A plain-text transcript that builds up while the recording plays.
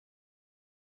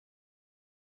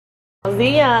Buenos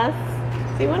días.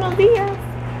 Sí, buenos días.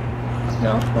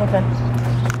 No? Okay.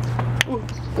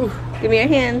 Give me your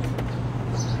hand.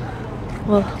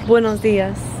 Well, buenos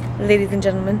dias, ladies and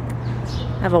gentlemen.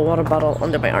 I have a water bottle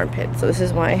under my armpit, so this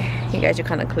is why you guys are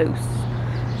kind of close.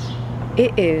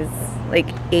 It is like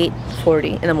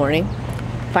 8:40 in the morning.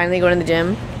 Finally going to the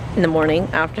gym in the morning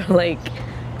after like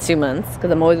 2 months, because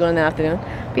I'm always going in the afternoon.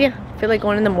 But yeah, I feel like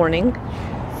going in the morning,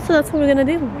 so that's what we're gonna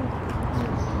do.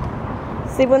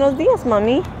 Say buenos dias,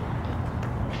 mommy.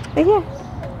 Right here.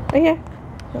 Right here.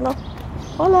 Hello.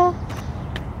 Hola.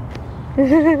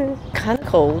 Kind of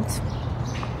cold.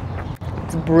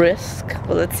 It's brisk,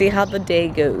 but let's see how the day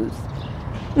goes.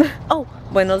 Oh,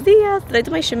 buenos dias. Did I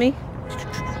do my shimmy?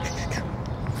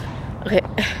 Okay.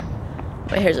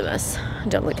 My hair's a mess.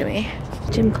 Don't look at me.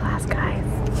 Gym class, guys.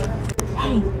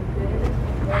 Hey.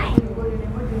 Hi.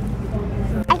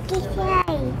 I can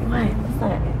say. What? What's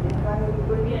that?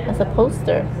 That's a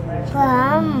poster.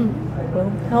 From.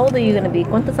 How old are you gonna be?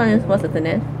 ¿Cuántos años vas a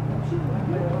tener?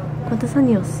 ¿Cuántos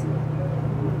años?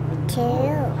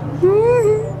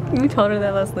 2. You told her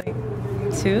that last night.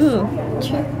 2.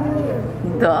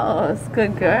 2. Dos.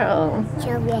 Good girl.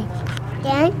 So we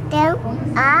down, down,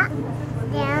 up,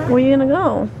 down. Where are you gonna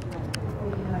go?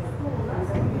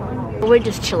 We're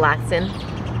just chillaxing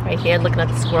right here looking at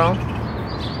the squirrel.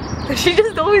 She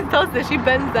just always does this. She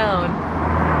bends down.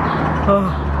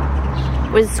 Oh.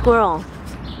 Where's the squirrel?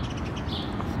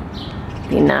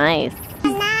 Be nice.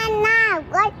 Banana,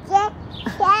 what's it?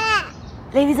 Yeah.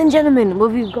 Ladies and gentlemen,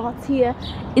 what we've got here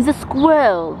is a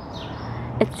squirrel.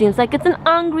 It seems like it's an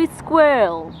angry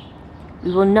squirrel.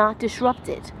 We will not disrupt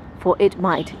it, for it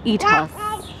might eat us.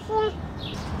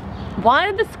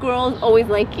 Why do the squirrels always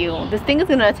like you? This thing is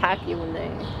gonna attack you one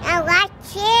day. I like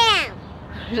him.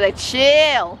 She's like,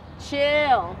 chill,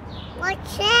 chill.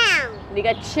 What's him? You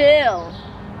got chill.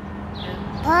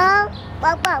 Bo,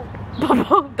 bo, bo.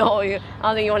 Papa, I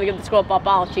don't think you want to give the squirrel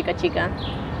papa, chica, chica.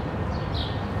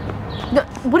 No,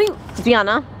 what are you,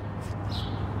 Diana?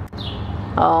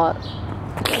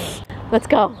 Let's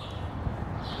go.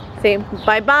 Say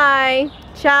bye-bye.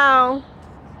 Ciao.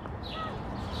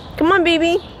 Come on,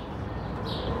 baby.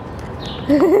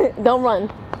 Don't run.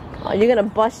 Oh, you're gonna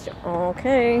bust.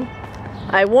 Okay.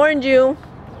 I warned you.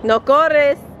 No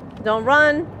corres. Don't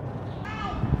run.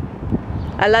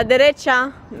 A la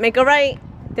derecha. Make a right.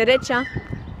 Derecha.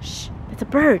 Shh. It's a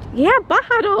bird. Yeah,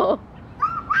 pájaro.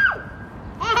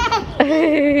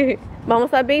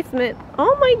 Vamos al basement.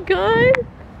 Oh my god.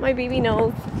 My baby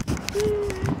knows.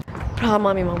 Proud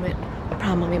mommy moment.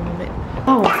 Proud mommy moment.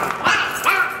 Oh.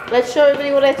 Let's show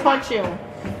everybody what I taught you.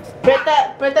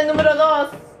 Preta número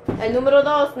 2. El número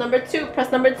 2. Number 2.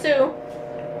 Press number 2.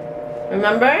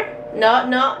 Remember? No,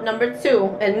 number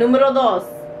 2. El número 2.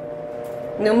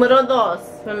 Número 2.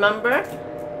 Remember?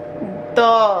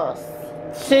 2.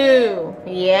 2.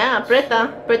 Yeah,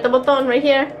 preta. Preta botón right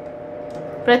here.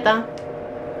 Preta.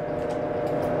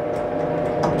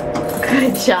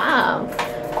 Good job.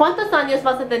 ¿Cuántos años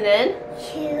vas a tener?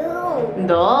 2.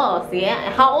 2.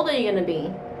 Yeah. How old are you gonna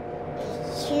be?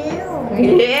 2.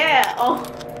 Yeah. Oh.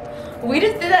 We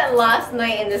just did that last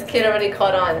night and this kid already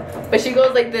caught on. But she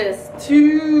goes like this.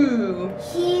 2.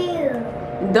 2.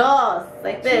 2.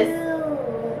 Like this. 2.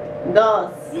 2.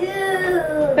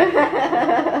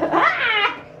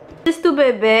 ¿Es tu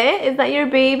bebé? Is that your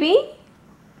baby?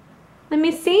 Let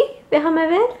me see. Déjame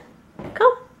ver.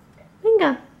 Come.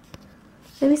 Venga.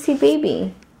 Let me see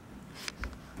baby.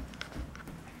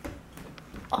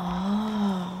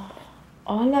 Oh.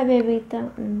 Hola, bebita.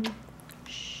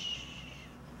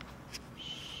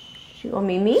 She go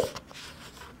Mimi?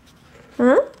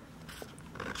 Huh?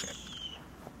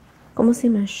 ¿Cómo se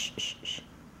llama?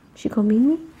 She go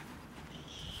Mimi?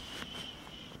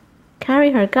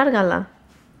 Carry her, cárgala.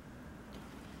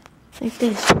 Like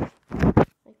this.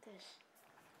 Like this.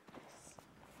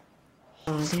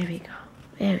 Oh, there we go.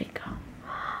 There we go.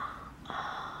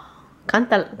 Oh.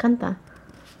 Canta, canta.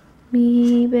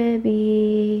 Mi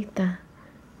bebita.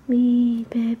 Mi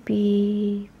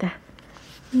bebita.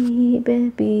 Mi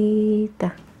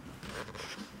bebita.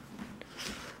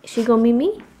 She go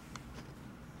Mimi?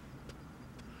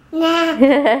 Nah.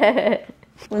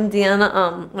 When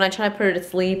Diana, when I try to put her to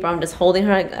sleep or I'm just holding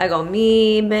her, I go,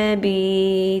 mi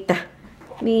bebita,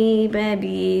 mi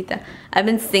bebita. I've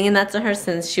been singing that to her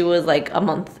since she was like a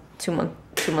month, 2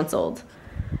 months old.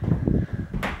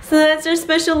 So that's our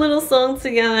special little song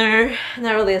together.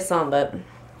 Not really a song, but.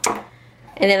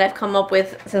 And then I've come up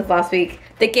with, since last week,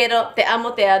 te quiero, te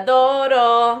amo, te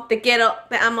adoro. Te quiero,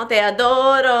 te amo, te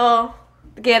adoro.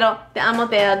 Te quiero, te amo,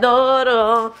 te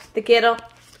adoro. Te quiero.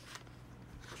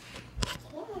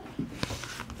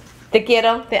 Te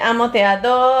quiero, te amo, te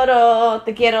adoro.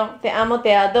 Te quiero, te amo,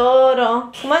 te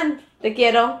adoro. Come on. Te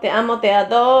quiero, te amo, te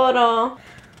adoro.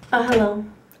 Oh, hello.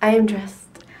 I am dressed.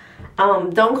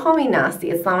 Don't call me nasty.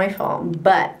 It's not my fault.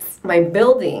 But my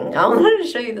building, I wanted to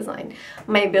show you the sign.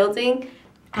 My building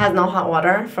has no hot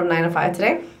water from 9 to 5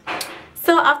 today.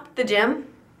 So after the gym,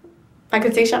 I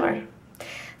could take a shower.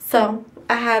 So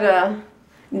I had to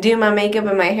do my makeup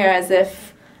and my hair as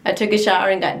if I took a shower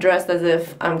and got dressed as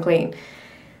if I'm clean.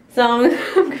 So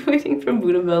I'm waiting for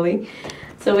Buddha Belly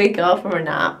to wake up from her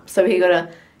nap. So we go to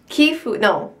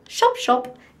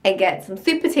Shop and get some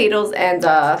sweet potatoes and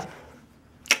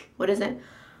what is it?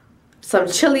 Some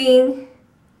chili,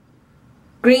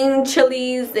 green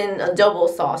chilies and adobo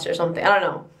sauce or something. I don't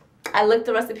know. I looked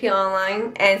the recipe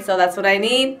online and so that's what I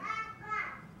need.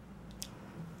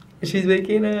 She's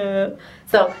waking up.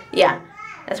 So yeah,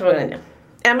 that's what we're gonna do.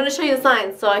 And I'm gonna show you the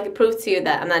signs so I can prove to you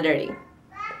that I'm not dirty.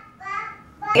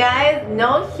 Guys,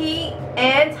 no heat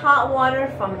and hot water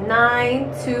from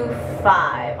 9 to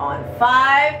 5 on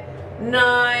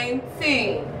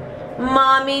 5/19.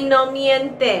 Mommy no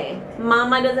miente.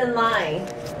 Mama doesn't lie.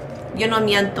 Yo no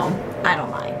miento. I don't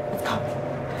lie. Let's go.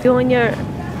 You on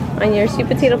your sweet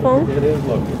potato phone? It is.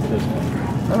 Look, it's this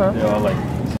one. Yeah, I like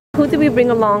it. Who did we bring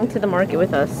along to the market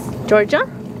with us? Georgia?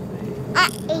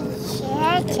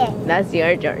 Georgia. That's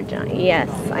your Georgia. Yes,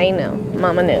 I know.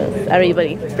 Mama knows.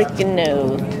 Everybody freaking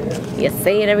knows. You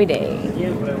say it every day.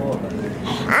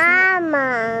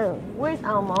 Elmo. Where's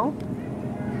Elmo?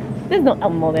 There's no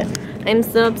Elmo there. I'm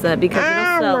so upset because they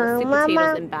don't sell sweet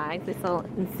potatoes in bags. They sell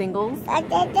in singles.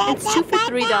 It's 2 for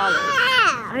 $3.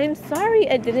 I'm sorry.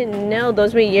 I didn't know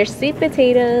those were your sweet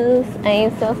potatoes. I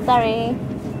am so sorry.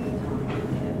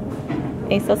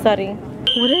 I'm so sorry.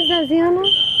 What is that, Ziana?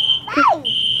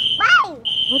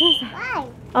 What is that?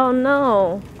 Oh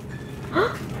no.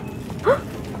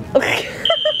 Okay.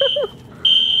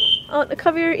 Oh,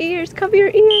 cover your ears. Cover your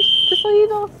ears. Tus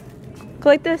oídos. Go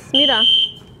like this. Mira.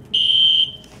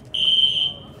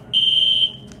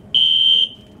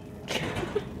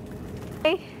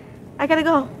 Okay. I gotta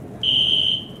go.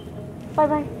 Bye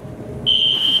bye.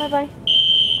 Bye bye.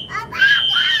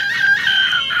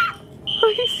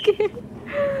 Oh, he's scared.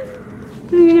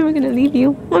 We're never gonna leave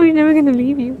you. We're never gonna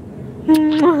leave you. Give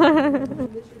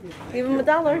him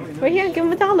 $1. Right here, give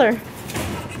him $1.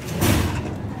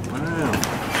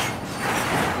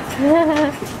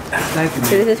 Wow. So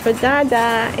this is for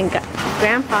Dada and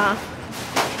Grandpa.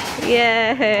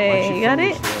 Yay! You got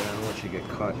it? I'll let you get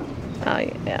cut. Oh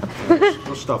yeah.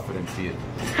 We'll stuff it into you.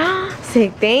 Say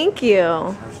thank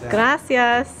you.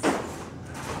 Gracias.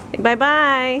 Bye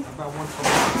bye.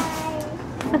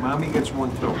 Mommy gets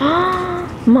one too.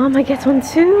 Mama gets one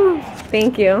too.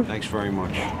 Thank you. Thanks very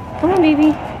much. Come on,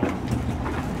 baby.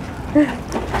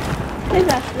 Is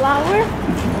that flower?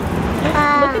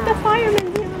 Look at the fireman.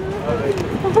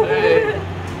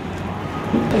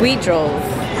 We drove.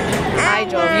 I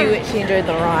drove. She enjoyed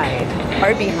the ride.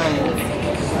 Our behind.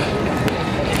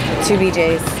 2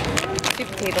 BJs. 2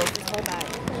 potatoes. This whole bag.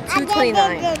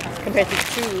 $2.29 compared to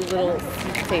 2 little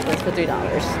potatoes for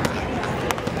 $3.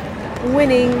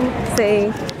 Winning.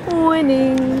 Say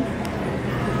winning.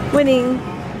 Winning.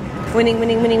 Winning,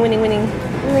 winning, winning, winning, winning.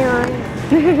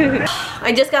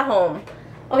 I just got home.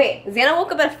 Okay, Xana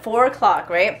woke up at 4 o'clock,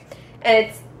 right? And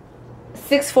it's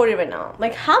 6:40 right now.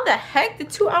 Like, how the heck did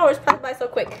 2 hours pass by so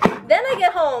quick? Then I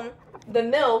get home, the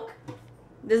milk,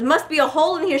 there must be a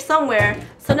hole in here somewhere.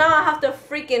 So now I have to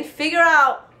freaking figure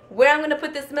out where I'm gonna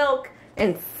put this milk.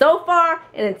 And so far,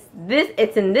 and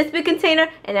it's in this big container,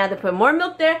 and I have to put more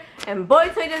milk there. And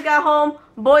Boytoy just got home.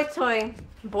 Boytoy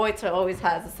always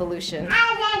has a solution.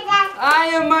 I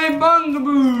am my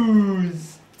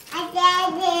bungaboos.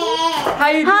 How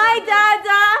you doing? Hi,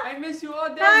 Dada. I miss you all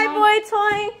day. Hi, Mom.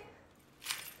 Boytoy.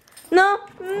 No.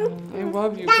 I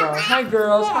love you, girl. Hi,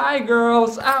 girls. Hi,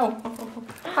 girls. Ow.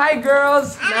 Hi,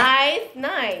 girls. Nice,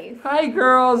 nice. Hi,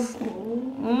 girls.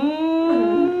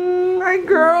 Hi,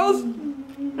 girls.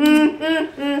 You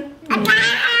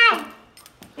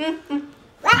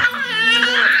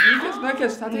kiss, not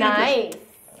kiss. I'll take a kiss. Nice.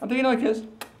 I'll take another kiss.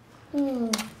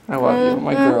 I love you,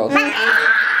 my girls.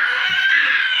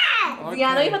 Yeah,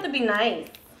 I know you have to be nice.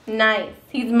 Nice.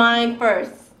 He's mine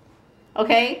first.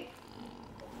 Okay?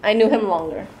 I knew him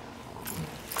longer.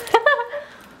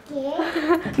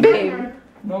 Babe.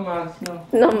 No mas, no.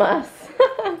 No mas.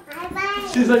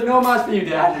 She's like, no mas for you,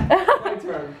 Dad. My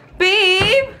turn.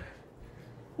 Babe!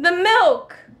 The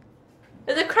milk!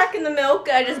 There's a crack in the milk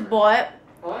I just bought.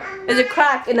 What? There's a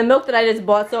crack in the milk that I just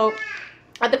bought, so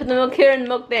I have to put the milk here and the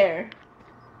milk there.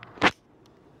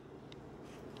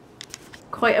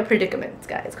 quite a predicament,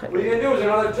 guys. What are you gonna do? Is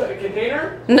another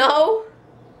container? No.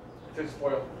 It's gonna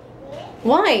spoil.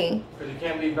 Why? Because you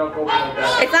can't leave milk open like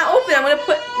that. It's not open. I'm gonna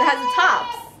put. It has the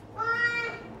tops.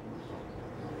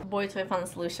 Boy toy found the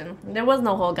solution. There was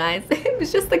no hole, guys. It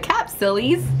was just the cap,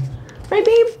 sillies. Right,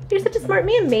 babe? You're such a smart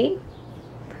man, babe.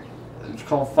 It's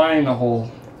called finding the hole,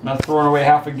 not throwing away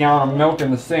half a gallon of milk in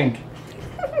the sink.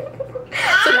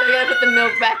 So now we gotta put the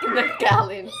milk back in the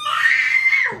gallon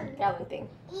thing.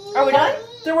 Are we done?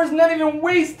 There was not even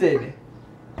wasted.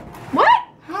 What?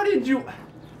 How did you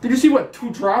see what, 2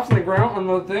 drops on the ground on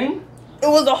the thing? It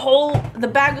was a whole. The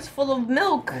bag was full of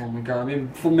milk. Oh my god,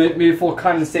 maybe full of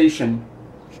condensation.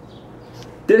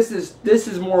 This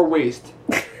is more waste.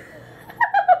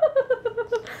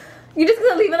 You just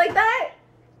gonna leave it like that?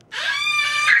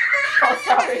 Oh,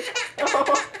 sorry.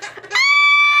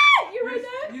 You heard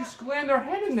that? You slammed their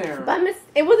head in there. But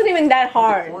it wasn't even that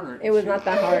hard. It was not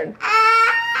that hard.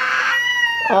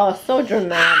 Oh, so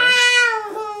dramatic.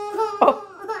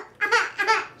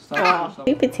 Oh.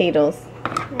 Sweet potatoes.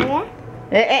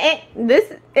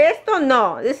 Esto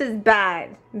no. This is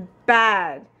bad.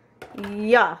 Bad.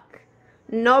 Yuck.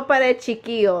 No para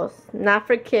chiquillos. Not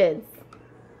for kids.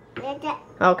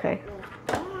 Okay.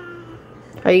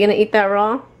 Are you gonna eat that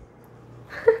raw?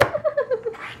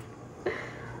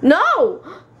 No!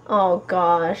 Oh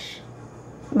gosh.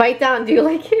 Bite down. Do you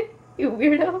like it? You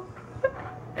weirdo.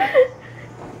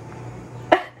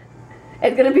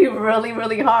 It's gonna be really,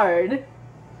 really hard.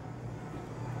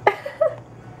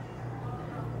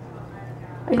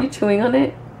 Are you chewing on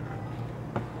it?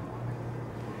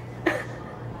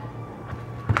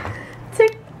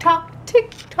 Tick tock,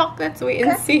 tick tock. Let's wait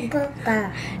and see.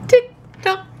 Tick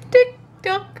tock, tick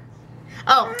tock.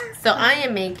 Oh, so I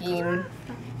am making.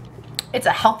 It's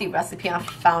a healthy recipe I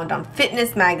found on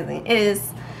Fitness Magazine. It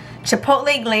is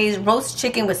chipotle glazed roast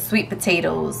chicken with sweet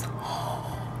potatoes.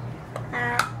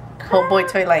 Oh, boy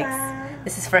toy likes.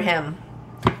 This is for him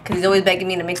because he's always begging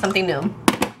me to make something new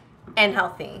and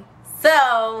healthy.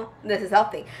 So this is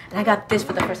healthy, and I got this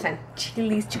for the first time.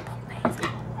 Chili's chipotles.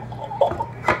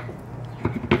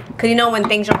 Cause you know when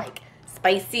things are like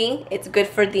spicy, it's good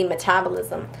for the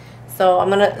metabolism. So I'm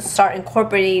gonna start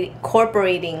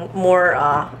incorporating more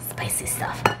spicy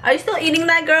stuff. Are you still eating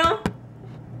that, girl?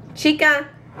 Chica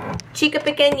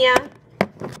pequeña.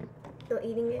 Still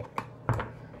eating it?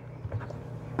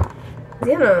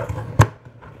 Diana.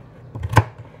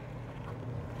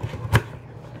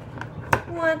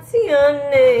 What's your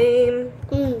name?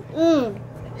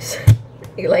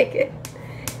 You like it?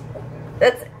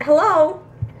 That's hello.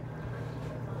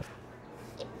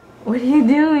 What are you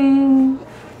doing?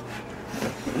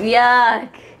 Yuck.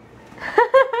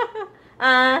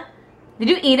 Did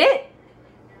you eat it?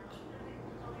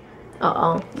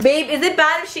 Uh-oh. Babe, is it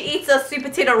bad if she eats a sweet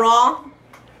potato raw?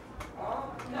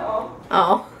 No.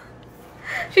 Oh.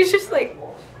 She's just like,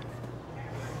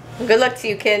 good luck to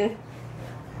you, kid.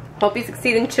 Hope you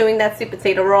succeed in chewing that sweet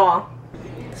potato raw.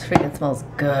 This freaking smells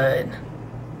good.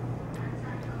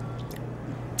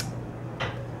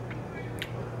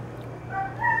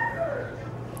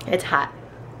 It's hot.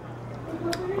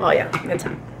 Oh yeah, it's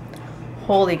hot.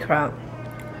 Holy crap.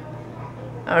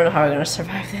 I don't know how we're gonna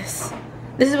survive this.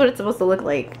 This is what it's supposed to look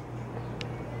like.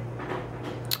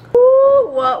 Ooh,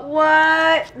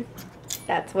 what?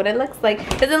 That's what it looks like.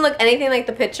 It doesn't look anything like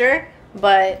the picture,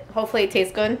 but hopefully it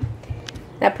tastes good.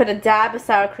 I put a dab of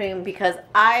sour cream because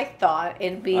I thought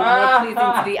it'd be more pleasing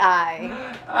to the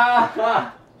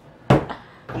eye.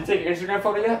 Did you take your Instagram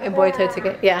photo yet? My boy toy took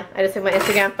it. Yeah, I just took my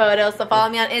Instagram photo, so follow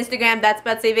me on Instagram, that's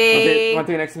Want BETSYV. to take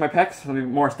it next to my pecs? It'll be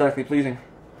more aesthetically pleasing.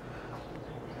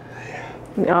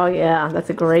 Oh yeah,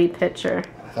 that's a great picture.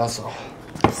 Also,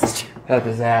 help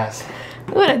his ass.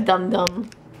 What a dum-dum.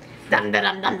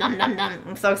 Dum-dum-dum-dum-dum-dum.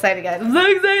 I'm so excited, guys. I'm so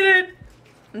excited.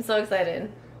 I'm so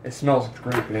excited. It smells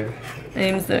great, baby.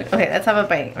 Okay, let's have a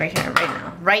bite right here, right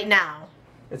now. Right now.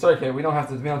 It's okay. We don't have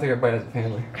to. We don't take a bite as a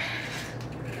family.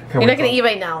 You're not gonna eat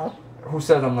right now. Who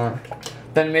said I'm not?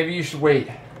 Then maybe you should wait.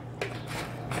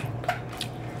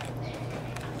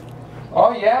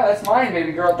 Oh yeah, that's mine,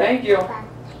 baby girl. Thank you.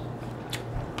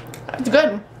 It's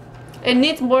good. It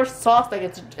needs more sauce. Like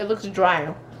it looks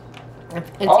dry. It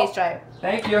tastes dry.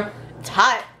 Thank you. It's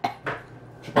hot.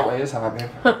 Chipotle is hot, babe.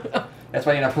 That's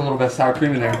why you gotta put a little bit of sour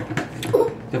cream in there.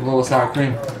 Dip a little sour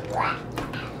cream.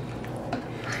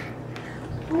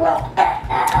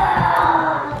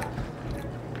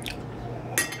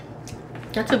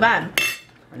 Not too bad.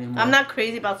 I'm not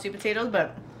crazy about sweet potatoes,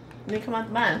 but they come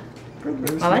out bad.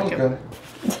 It I like it. good.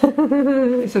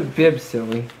 It's a bib,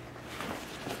 silly.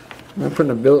 I'm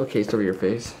putting a pillowcase over your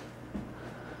face.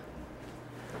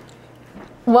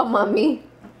 What, mommy?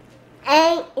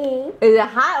 Is it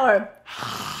hot or?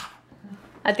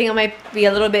 I think it might be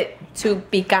a little bit too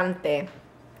picante,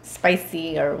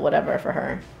 spicy or whatever for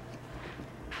her.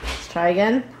 Let's try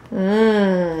again.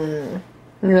 Mmm.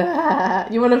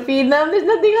 You want to feed them? There's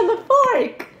nothing on the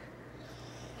fork.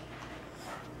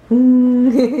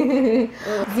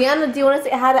 Ziana, do you want to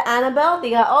say hi to Annabelle?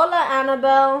 Diga, hola,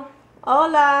 Annabelle.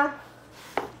 Hola.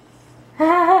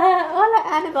 Hola,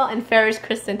 Annabelle. And Ferris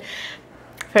Kristen.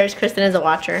 Ferris Kristen is a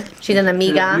watcher. She's an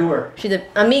amiga. She's an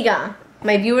amiga.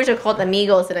 My viewers are called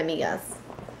amigos and amigas.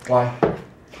 Why?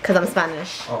 Because I'm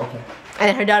Spanish. Oh, okay.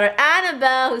 And her daughter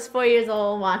Annabelle, who's 4 years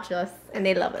old, watch us. And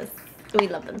they love us. We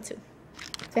love them too.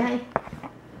 Say hi.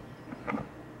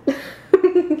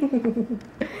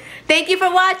 Thank you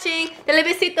for watching. Dale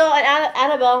besito at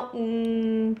Annabelle.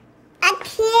 A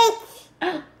kiss.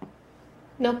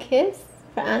 No kiss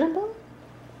for Annabelle?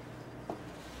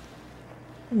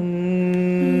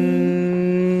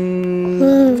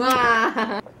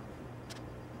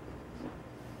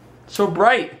 So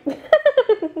bright.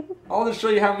 I want to show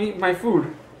you how I'm eating my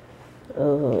food.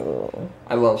 Oh.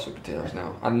 I love sweet potatoes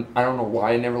now. I don't know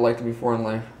why I never liked them before in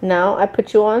life. No, I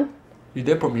put you on? You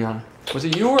did put me on. Was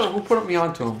it you or who put me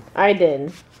on to them? I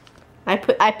did. I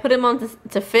put him on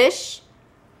to fish,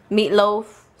 meatloaf,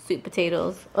 sweet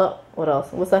potatoes. Oh, what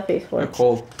else? What's that face for? They're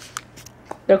cold.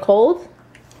 They're cold?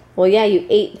 Well, yeah, you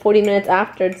ate 40 minutes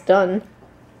after it's done.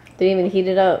 Didn't even heat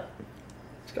it up.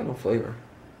 It's got no flavor.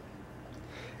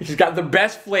 It's just got the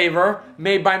best flavor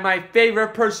made by my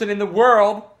favorite person in the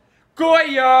world,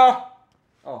 Goya!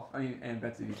 Oh, I mean, and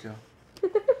BETSYV too.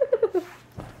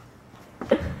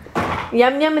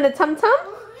 Yum yum in a tum tum?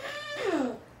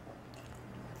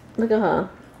 Look at her.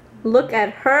 Look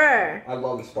at her. I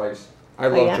love the spice. I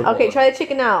love Chipotle. Okay, try the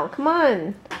chicken now. Come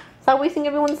on. Stop wasting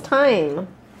everyone's time.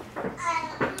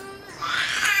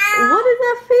 What is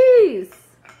that face?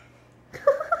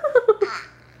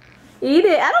 Eat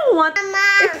it. I don't want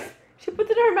it. She puts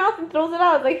it in her mouth and throws it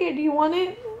out. It's like, here, do you want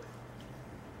it?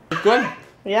 It's good.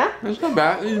 Yeah? It's not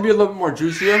bad. It needs to be a little bit more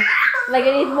juicier. Like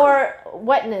it needs more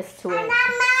wetness to it.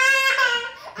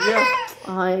 Yeah.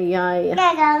 Ay, ay.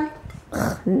 There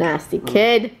Ugh, nasty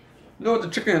kid. No, the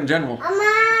chicken in general.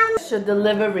 So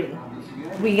delivery.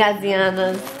 We got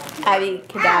Ziana's Abby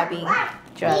Kadabi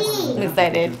dress. I'm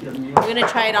excited. We're gonna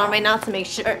try it on right now to make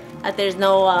sure that there's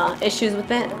no issues with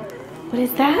it. What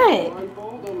is that?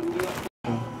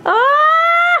 Ah!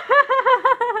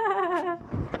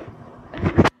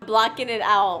 Blocking it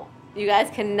out. You guys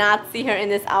cannot see her in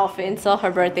this outfit until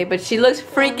her birthday, but she looks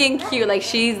freaking cute. Like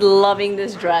she's loving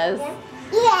this dress.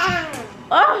 Yeah.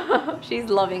 Oh, she's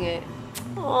loving it.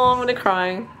 Oh, I'm gonna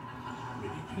cry.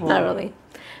 Not really.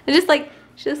 It's just like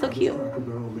she looks so cute.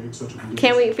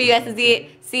 Can't wait for you guys to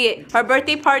see it. Her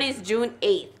birthday party is June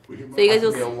 8th. So you guys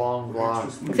will It's gonna be a long vlog.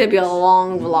 It's gonna be a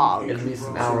long vlog. At least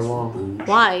an hour long.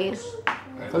 Why?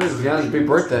 Because it's Ziana's big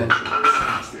birthday.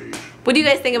 What do you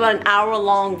guys think about an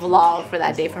hour-long vlog for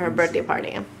that day for her birthday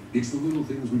party? It's the little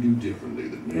things we do differently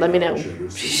that make Let me know. our cheddar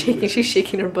so She's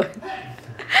shaking her butt.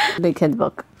 Big kid's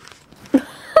book.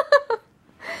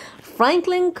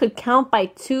 Franklin could count by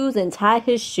twos and tie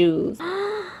his shoes.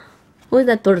 What is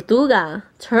that? Tortuga.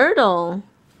 Turtle.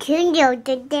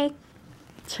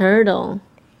 Turtle.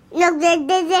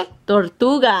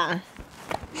 Tortuga.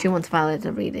 She wants Violet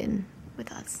to read in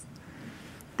with us.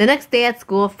 The next day at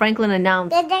school, Franklin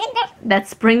announced that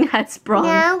spring had sprung.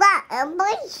 Now I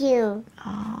want you.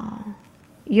 Oh,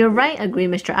 you're right, agreed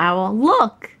Mr. Owl.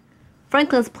 Look!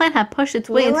 Franklin's plant had pushed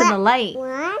its way into the light.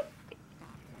 What?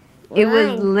 It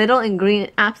was little and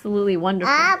green, absolutely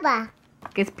wonderful. Abba.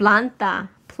 Es planta.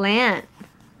 Plant.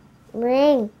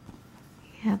 Ring.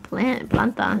 Yeah, plant.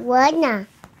 Planta. Wana.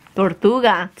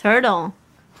 Tortuga. Turtle.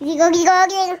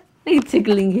 Gigo. You're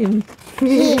tickling him.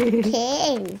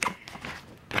 King.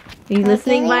 Are you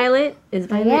listening, Violet? Is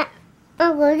Violet?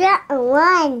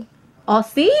 One. Oh,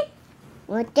 see?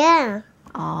 What there?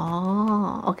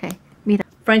 Oh, okay. Mira.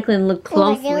 Franklin looked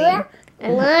closely at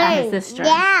his sister.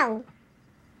 Down.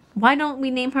 Why don't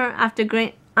we name her after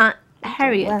great Aunt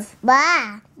Harriet?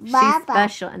 Ba. She's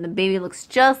special, and the baby looks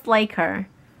just like her.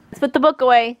 Let's put the book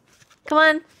away. Come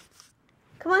on.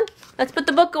 Come on. Let's put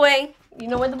the book away. You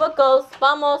know where the book goes.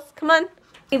 Vamos. Come on.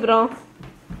 Libro.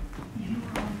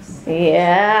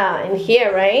 Yeah, in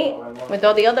here, right? With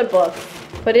all the other books.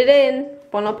 Put it in.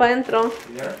 Ponlo pa dentro.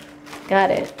 Got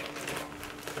it.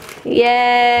 Yay!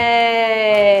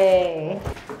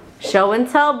 Show and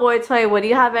tell, boy toy. What do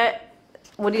you have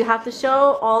What do you have to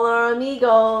show all our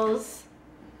amigos?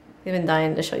 We've been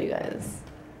dying to show you guys.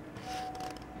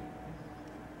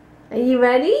 Are you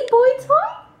ready, boy toy?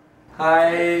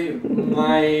 Hi,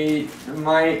 my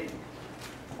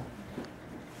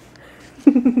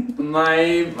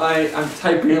I'm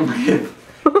typing in my hip.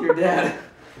 Your dad.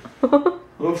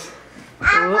 Oops.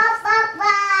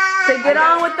 So get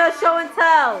on with the show and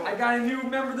tell. I got a new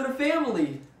member to the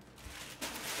family.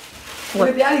 What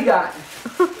did Daddy got?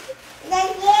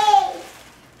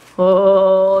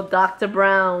 Oh, Dr.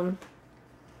 Brown.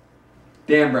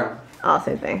 Dan Brown. Oh,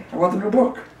 same thing. I want the new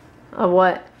book. Of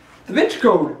what? Da Vinci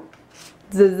Code.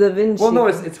 The Da Vinci. Well, no,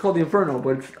 it's called The Inferno,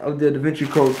 but it's of the Da Vinci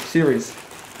Code series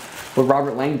with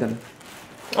Robert Langdon.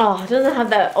 Oh, it doesn't have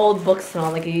that old book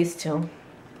smell like it used to.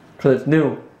 Cause it's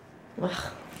new.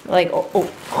 Ugh. I like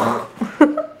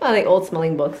I like old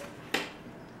smelling books.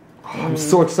 I'm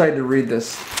so excited to read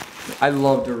this. I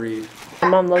love to read. My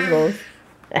mom loves those.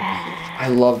 I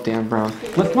love Dan Brown.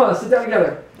 Come on, let's sit down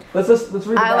together. Let's read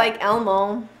the I back. like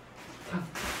Elmo.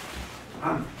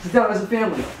 Sit down as a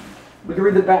family. We can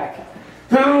read the back.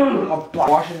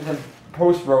 Washington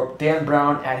Post wrote, Dan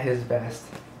Brown at his best.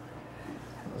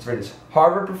 Let's read this.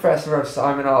 Harvard professor of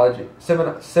symbology,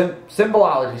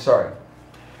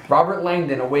 Robert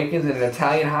Langdon awakens in an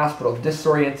Italian hospital,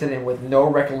 disoriented and with no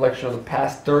recollection of the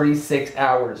past 36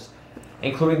 hours,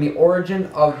 including the origin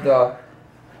of the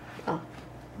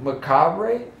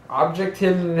macabre object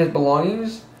hidden in his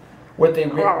belongings. With a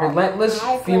relentless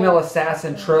female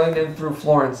assassin trailing them through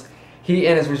Florence, he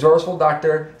and his resourceful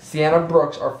doctor, Sienna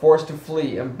Brooks, are forced to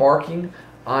flee, embarking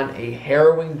on a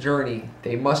harrowing journey.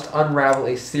 They must unravel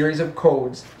a series of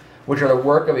codes, which are the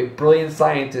work of a brilliant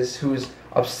scientist whose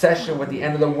obsession with the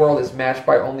end of the world is matched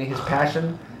by only his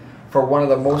passion for one of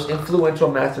the most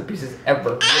influential masterpieces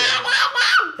ever written,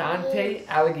 Dante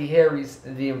Alighieri's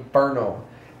The Inferno.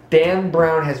 Dan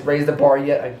Brown has raised the bar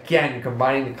yet again,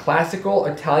 combining the classical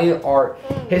Italian art,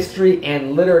 history,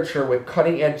 and literature with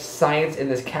cutting-edge science in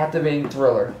this captivating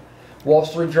thriller. Wall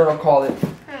Street Journal called it,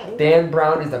 Dan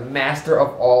Brown is the master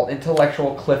of all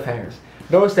intellectual cliffhangers.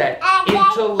 Notice that,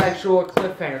 intellectual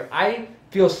cliffhangers. I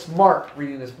feel smart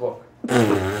reading this book.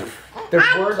 There's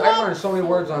words, I learned so many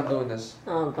words on doing this.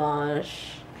 Oh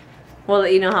gosh. Well,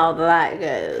 you know how that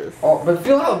goes. Oh, but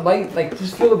feel how light, like,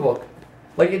 just feel the book.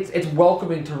 Like, it's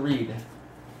welcoming to read.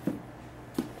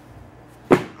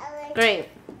 Great.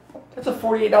 That's a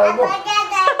 $48 book.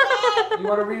 You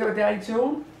want to read it with Daddy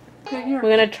too? We're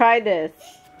gonna try this.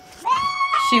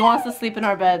 She wants to sleep in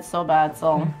our bed so bad,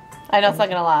 so I know it's not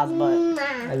gonna last, but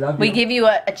I love you. we give you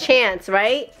a chance,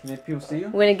 right? Make people see you?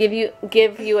 We're gonna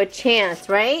give you a chance,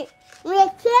 right?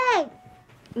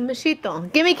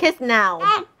 Machito, give me a kiss now.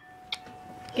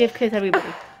 Give kiss everybody.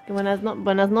 Buenas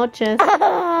noches.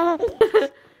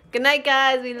 Good night,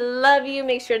 guys. We love you.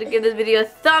 Make sure to give this video a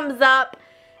thumbs up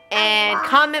and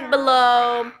comment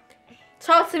below.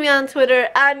 Talk to me on Twitter.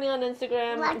 Add me on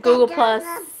Instagram, Google+,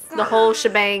 the whole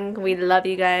shebang. We love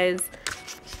you guys.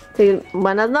 Say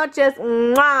buenas noches.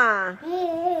 Mwah.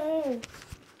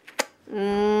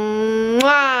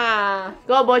 Mwah.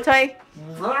 Go, boy toy.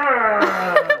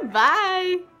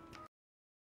 Bye.